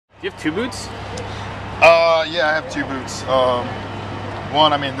Do you have two boots? Yeah, I have two boots. One,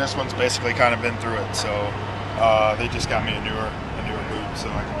 I mean, this one's basically kind of been through it, so they just got me a newer boot so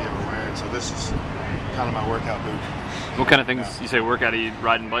I can be able to wear it. So this is kind of my workout boot. What kind of things you say workout? Are you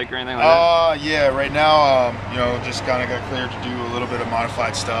riding bike or anything like that? Yeah, right now, you know, just kind of got cleared to do a little bit of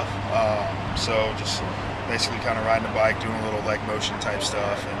modified stuff. So just basically kind of riding a bike, doing a little leg motion type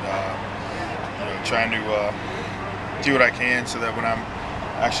stuff, and you know, trying to do what I can so that when I'm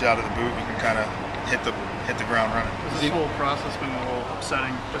actually out of the boot, we can kind of hit the ground running. Has this whole process been a little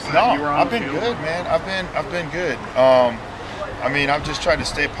upsetting? No, I've been good, man. I've been good. I mean, I've just tried to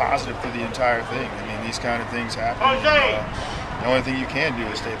stay positive through the entire thing. I mean, these kind of things happen. The only thing you can do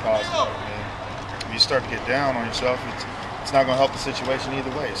is stay positive. I mean, if you start to get down on yourself, it's not going to help the situation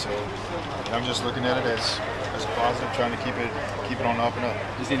either way. So I'm just looking at it as positive, trying to keep it on the up and up.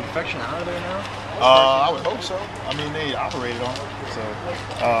 Is the infection out of there now? I would hope so. I mean, they operated on it, so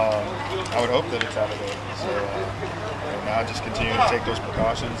I would hope that it's out of there. So now I just continue to take those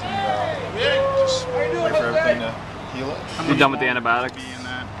precautions and just wait for everything to heal up. You done with the antibiotics?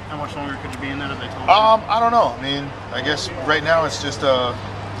 How much longer could you be in that? Have they told you? I don't know. I mean, I guess right now it's just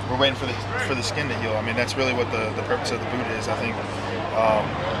we're waiting for the skin to heal. I mean, that's really what the purpose of the boot is. I think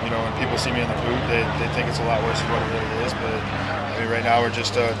you know, when people see me in the boot, they think it's a lot worse than what it really is. But I mean, right now we're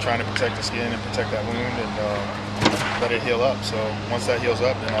just trying to protect the skin and protect that wound and let it heal up. So once that heals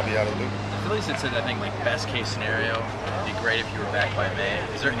up, then I'll be out of the boot. At least it's, I think, like best case scenario. It'd be great if you were back by May.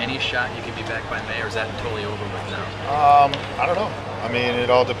 Is there any shot you could be back by May, or is that totally over with now? I don't know. I mean, it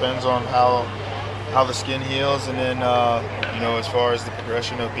all depends on how the skin heals, and then you know, as far as the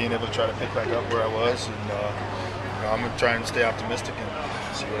progression of being able to try to pick back up where I was, and you know, I'm gonna try and stay optimistic and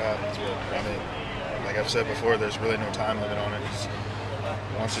see what happens. But I mean, like I've said before, there's really no time limit on it.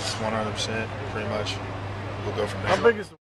 Once it's 100%, pretty much, we'll go from there. How big is